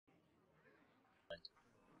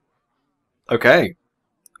Okay.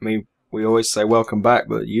 I mean, we always say welcome back,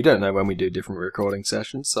 but you don't know when we do different recording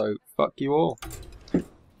sessions, so fuck you all.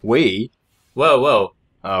 We? Whoa, whoa.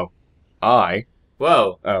 Oh. I?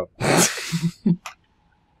 Whoa. Oh.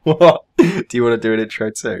 What? Do you want to do an intro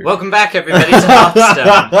too? Welcome back, everybody, to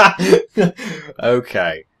Hearthstone.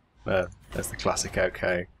 Okay. That's the classic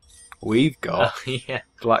okay. We've got Yeah.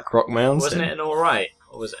 Blackrock Mountain. Wasn't it an alright?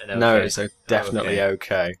 Or was it an okay? No, so definitely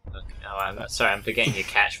okay. Oh, I'm sorry, I'm forgetting your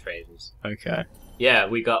catchphrases. Okay. Yeah,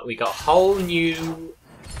 we got a whole new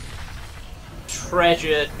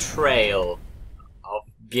treasure trail of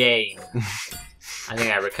game. I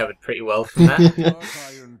think I recovered pretty well from that.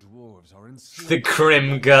 The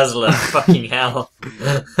Grim Guzzler, fucking hell.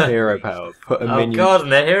 Hero power. Put a minion. Oh god,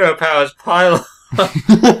 and the hero powers pile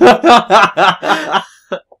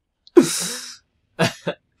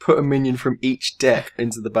Put a minion from each deck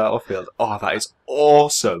into the battlefield. Oh, that is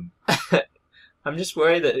awesome. I'm just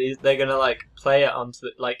worried that they're gonna like play it onto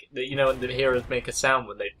the, like you know when the heroes make a sound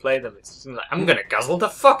when they play them. It's just like I'm gonna guzzle the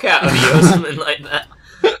fuck out of you or something like that.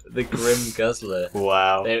 The Grim Guzzler.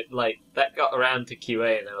 Wow. They like that got around to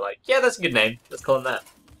QA and they were like, yeah, that's a good name. Let's call him that.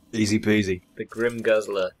 Easy peasy. The Grim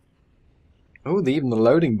Guzzler. Oh, even the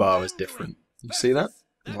loading bar was different. You see that?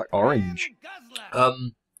 It's like orange.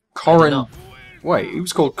 Corin. Wait, he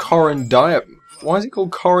was called Corin Dia. Why is he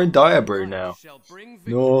called Corin Diabrew now?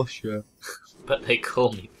 No, sure. But they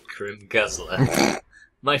call me the Grim Guzzler.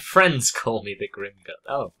 My friends call me the Grim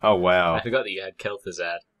Guzzler. Oh wow. I forgot that you had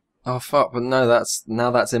Kel'Thuzad. Oh fuck! But no, that's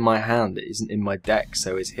in my hand. It isn't in my deck.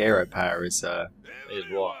 So his hero power is Is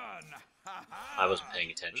what? I wasn't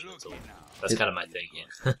paying attention at all. That's kind of my thing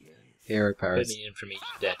here. Hero power is. Putting in from each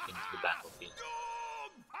deck into the battlefield.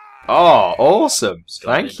 Oh, awesome! Stormwind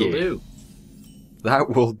Thank will you. do.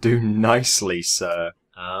 That will do nicely, sir.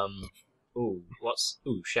 Ooh,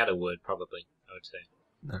 Shadow Word probably. I would say.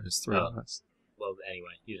 No, there's three of us. Well,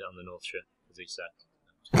 anyway, use it on the North Shore as he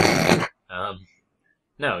said.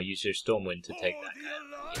 No, use your Stormwind to take that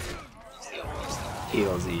guy. It's the obvious thing.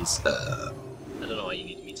 Healsies. I don't know why you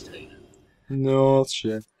need me to tell you that. North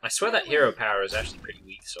Shore. I swear that hero power is actually pretty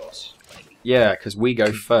weak sauce. Like, Yeah, because we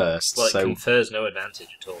go first, well, it so confers no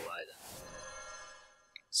advantage at all either.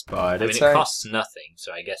 Spider I mean, it tank costs nothing,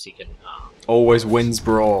 so I guess he can. always wins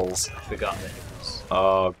brawls. I forgot that it was.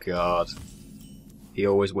 Oh god, he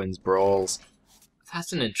always wins brawls.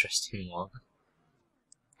 That's an interesting one.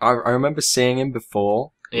 I remember seeing him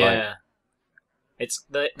before. Yeah.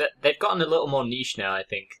 They've gotten a little more niche now, I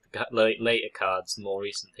think. Later cards, more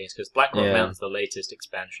recent things, because Blackrock Mountain's the latest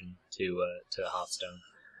expansion to Hearthstone.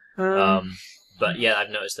 But yeah, I've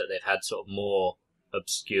noticed that they've had sort of more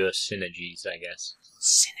obscure synergies, I guess.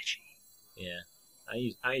 Synergy. Yeah, I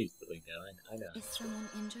use the lingo. I know. Is someone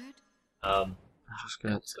injured?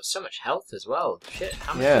 It's got so much health as well. Shit,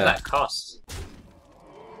 how much Yeah. does that cost?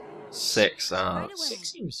 6. 6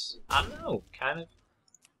 seems, I don't know, kind of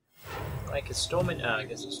like a Stormwind. I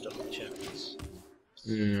guess a Stormwind champions.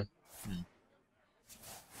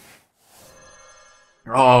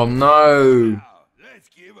 Oh no!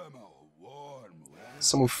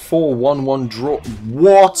 Someone 4/1/1 draw.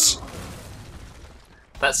 What?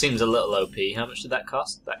 That seems a little OP. How much did that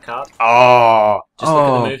cost? That card? Oh! Just look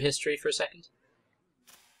at the move history for a second.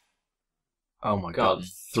 Oh my god! Gone.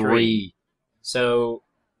 3. So,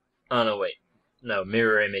 oh no, wait, no,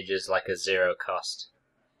 mirror image is like a 0 cost.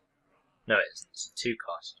 No, it's 2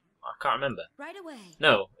 cost. I can't remember. Right away.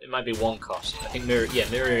 No, it might be 1 cost. I think mirror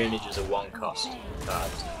image is a 1 cost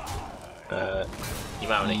card. You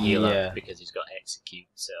might want to heal up because he's got execute,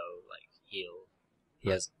 so like heal.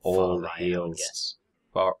 He has all the I heals. guess.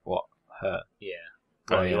 But what? Hurt. Yeah.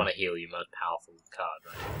 Well, Oh, you yeah. want to heal your most powerful card,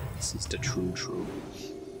 right? This is the true.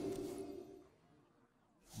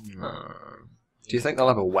 Do you think they'll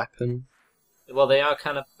have a weapon? Well, they are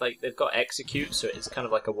kind of like they've got execute, so it's kind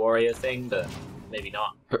of like a warrior thing, but maybe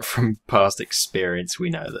not. But from past experience, we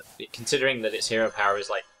know that. Considering that its hero power is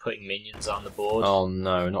like putting minions on the board. Oh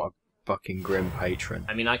no, not a fucking Grim Patron.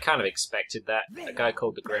 I mean, I kind of expected that. A guy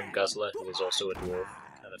called the Grim Guzzler, who is also a dwarf,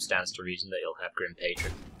 kind of stands to reason that he'll have Grim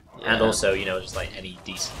Patron. Yeah. And also, you know, just like any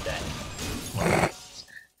decent deck.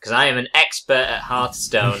 Because I am an expert at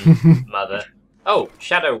Hearthstone, mother. Oh,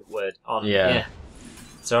 Shadow Word on. Yeah.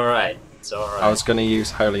 It's alright. It's alright. I was going to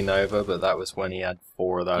use Holy Nova, but that was when he had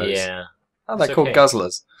 4 of those. Yeah. Oh, they're It's called okay.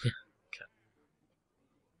 Guzzlers.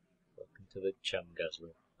 Welcome to the Chum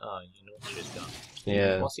Guzzler. Oh, you know what she's gone.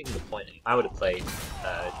 Yeah. What's even the point? I would have played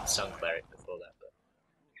Sun Cleric before that, but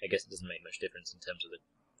I guess it doesn't make much difference in terms of the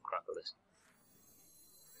Crocodile.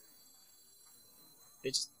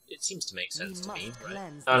 It seems to make sense to me, right?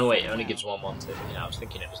 Oh no, wait, it only gives 1/1 to. You know, I was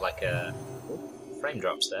thinking it was like a frame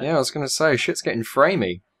drops there. Yeah, I was gonna say, shit's getting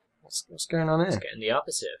framey. What's going on It's here? getting the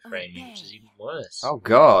opposite of framing, which is even worse. Oh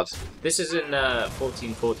god. This is in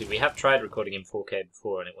 1440. We have tried recording in 4K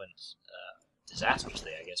before, and it went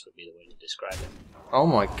disastrously, I guess would be the way to describe it. Oh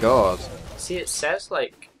my god. See, it says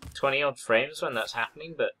like 20 odd frames when that's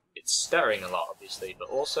happening, but it's stuttering a lot, obviously. But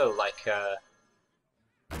also, like, I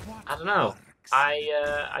don't know.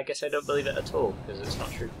 I guess I don't believe it at all because it's not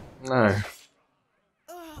true. No.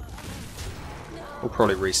 We'll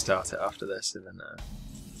probably restart it after this and then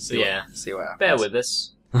So yeah, see what happens. bear with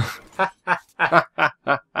us. Because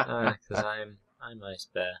I'm Ice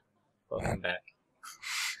Bear. Welcome back.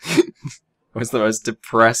 What's the most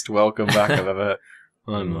depressed welcome back I've ever heard?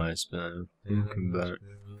 I'm Ice Bear. Welcome back.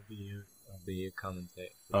 I'll be your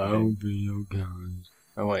commentator. I'll be your guide.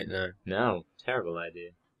 Oh wait, no. No, terrible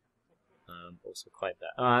idea. Also quite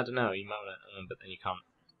bad. Oh, I don't know. You might want to, but then you can't.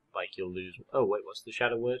 Like you'll lose. Oh wait, what's the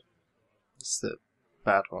shadow word? It's the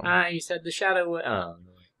bad one. Ah, you said the shadow word. Oh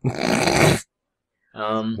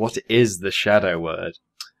no. What is the shadow word?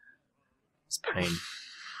 It's pain.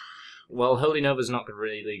 Well, Holy Nova's not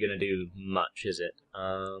really going to do much, is it?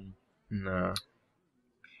 No.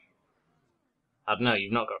 I don't know.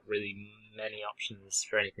 You've not got really many options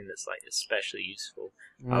for anything that's like especially useful.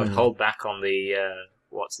 I would hold back on the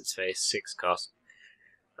what's its face 6 cost.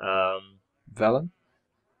 Velen?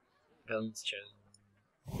 Velen's chosen.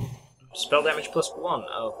 Spell damage +1.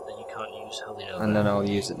 Oh, but then you can't use Holy Nova. And then I'll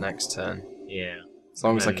use it next turn. Yeah. As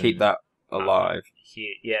long as I keep that alive.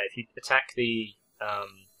 Yeah, if you attack the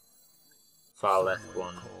far left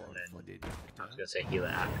one, and then I was going to say heal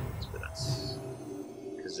it afterwards, but that's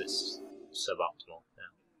because it's suboptimal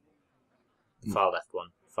now. Far left one,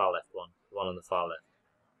 the one on the far left.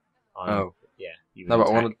 Oh. Yeah. You No, but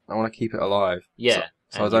attack. I want to keep it alive. Yeah,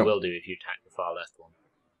 so and I you don't... will do if you attack the far left one.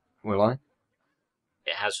 Will I?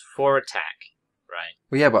 It has 4 attack, right?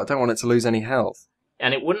 Well, yeah, but I don't want it to lose any health.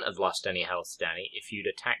 And it wouldn't have lost any health, Danny, if you'd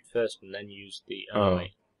attacked first and then used the...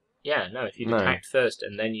 wait. Yeah, no, if you'd attacked first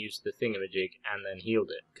and then used the thingamajig and then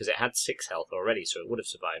healed it. Because it had 6 health already, so it would have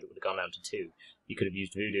survived. It would have gone down to 2. You could have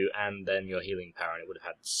used Voodoo and then your healing power, and it would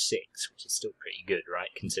have had 6, which is still pretty good, right?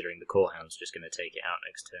 Considering the Core Hound's just going to take it out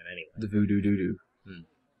next turn anyway. The Voodoo Doo-Doo.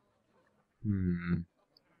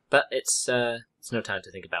 But it's no time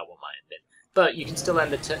to think about what might have been. But you can still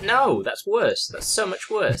end the turn... No, that's worse. That's so much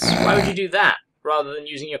worse. Why would you do that, rather than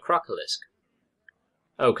using your Crocolisk?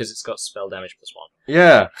 Oh, because it's got spell damage +1.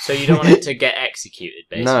 Yeah. So you don't want it to get executed,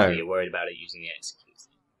 basically. No. You're worried about it using the execute.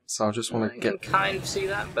 So I just want to I can kind of see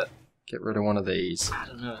that, but... get rid of one of these. I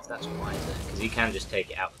don't know if that's wiser, because you can just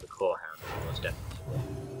take it out with the Core Hound, most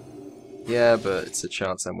definitely. Yeah, but it's a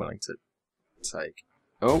chance I'm willing to take.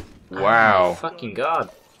 Oh, wow. Oh my fucking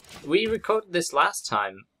god. We recorded this last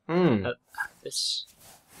time. At this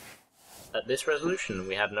resolution,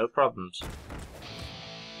 we had no problems.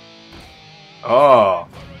 Oh.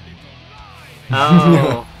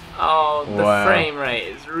 Oh, the Wow. frame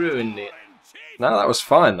rate has ruined it. No, that was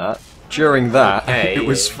fine, that. During that, Okay. it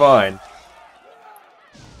was fine.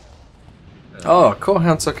 Oh,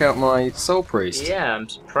 Corehound took out my Soul Priest. Yeah, I'm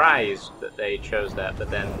surprised that they chose that, but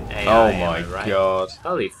then AI, Oh am I my right? god.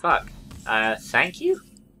 Holy fuck. Thank you?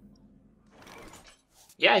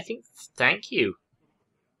 Yeah, I think thank you.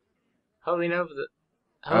 Holy Nova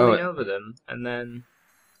them, and then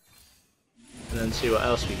see what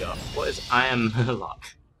else we got. What is I Am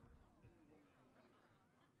Murloc?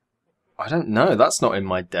 I don't know, that's not in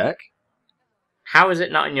my deck. How is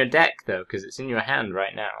it not in your deck, though? Because it's in your hand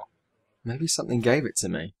right now. Maybe something gave it to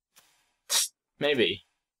me. Maybe.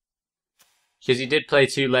 Because you did play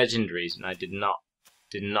 2 legendaries, and I did not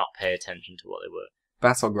pay attention to what they were.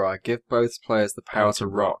 Battle Cry, give both players the power to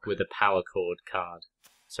rock. With a power chord card.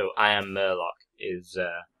 So I Am Murloc is...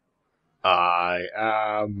 I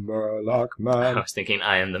am Murloc I Man. was thinking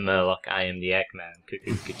I am the Murloc, I am the Eggman,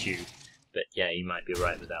 cuckoo, cuckoo. But yeah, you might be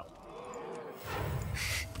right with that one.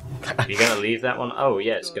 Are you going to leave that one? Oh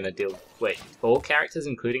yeah, it's going to deal... Wait, all characters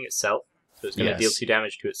including itself? So it's going to deal 2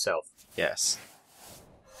 damage to itself. Yes.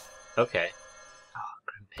 Okay. Oh,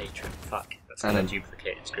 Grim Patron, fuck. That's going to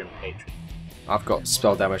duplicate its Grim Patron. I've got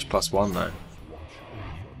spell damage +1 though.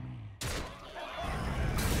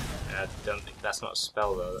 I don't think that's not a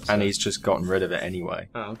spell though. And he's just gotten rid of it anyway.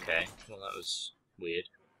 Oh, okay. Well, that was weird.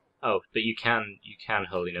 Oh, but you can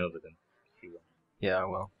Holy Nova them if you want. Yeah,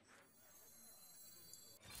 well.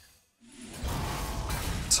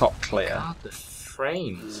 Top clear. God, the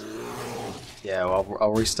frames. Yeah, well,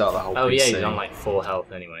 I'll restart the whole Oh PC. yeah, he's on like 4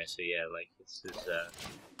 health anyway, so yeah, like this is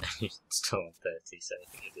he's still on 30, so I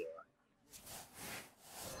think he'll be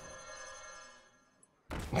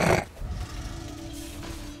alright.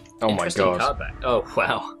 Oh my Interesting god. card back. Oh,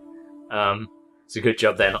 wow. It's a good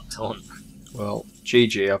job they're not taunt. Well,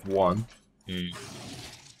 GG, I've won.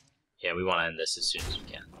 Yeah, we want to end this as soon as we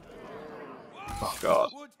can. Oh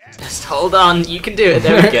god. Just hold on, you can do it.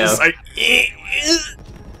 There we go.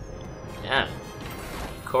 Yeah.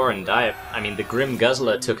 Corin Dive. I mean, the Grim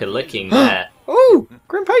Guzzler took a licking there. Ooh!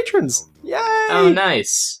 Grim Patrons! Yay! Oh,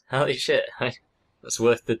 nice. Holy shit. That's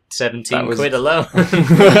worth the 17 quid alone.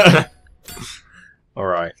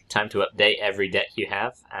 Alright. Time to update every deck you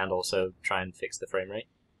have, and also try and fix the frame rate.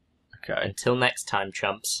 Okay. Until next time,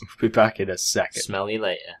 chumps. We'll be back in a second. Smell you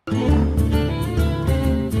later.